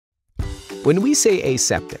When we say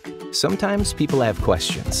aseptic, sometimes people have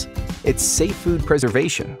questions. It's safe food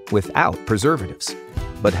preservation without preservatives.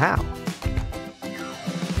 But how?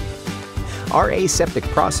 Our aseptic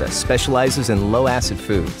process specializes in low-acid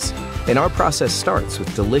foods, and our process starts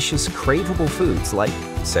with delicious, craveable foods like,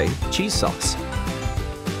 say, cheese sauce.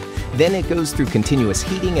 Then it goes through continuous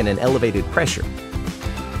heating and an elevated pressure,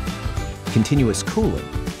 continuous cooling,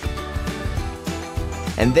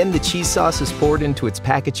 and then the cheese sauce is poured into its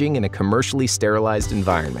packaging in a commercially sterilized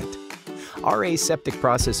environment. Our aseptic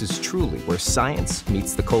process is truly where science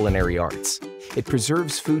meets the culinary arts. It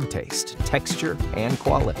preserves food taste, texture, and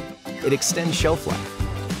quality. It extends shelf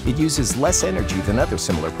life. It uses less energy than other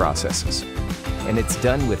similar processes. And it's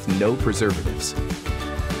done with no preservatives.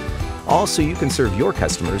 All so you can serve your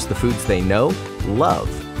customers the foods they know, love,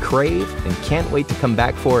 crave, and can't wait to come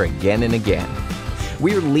back for again and again.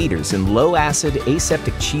 We're leaders in low-acid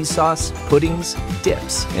aseptic cheese sauce, puddings,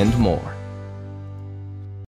 dips, and more.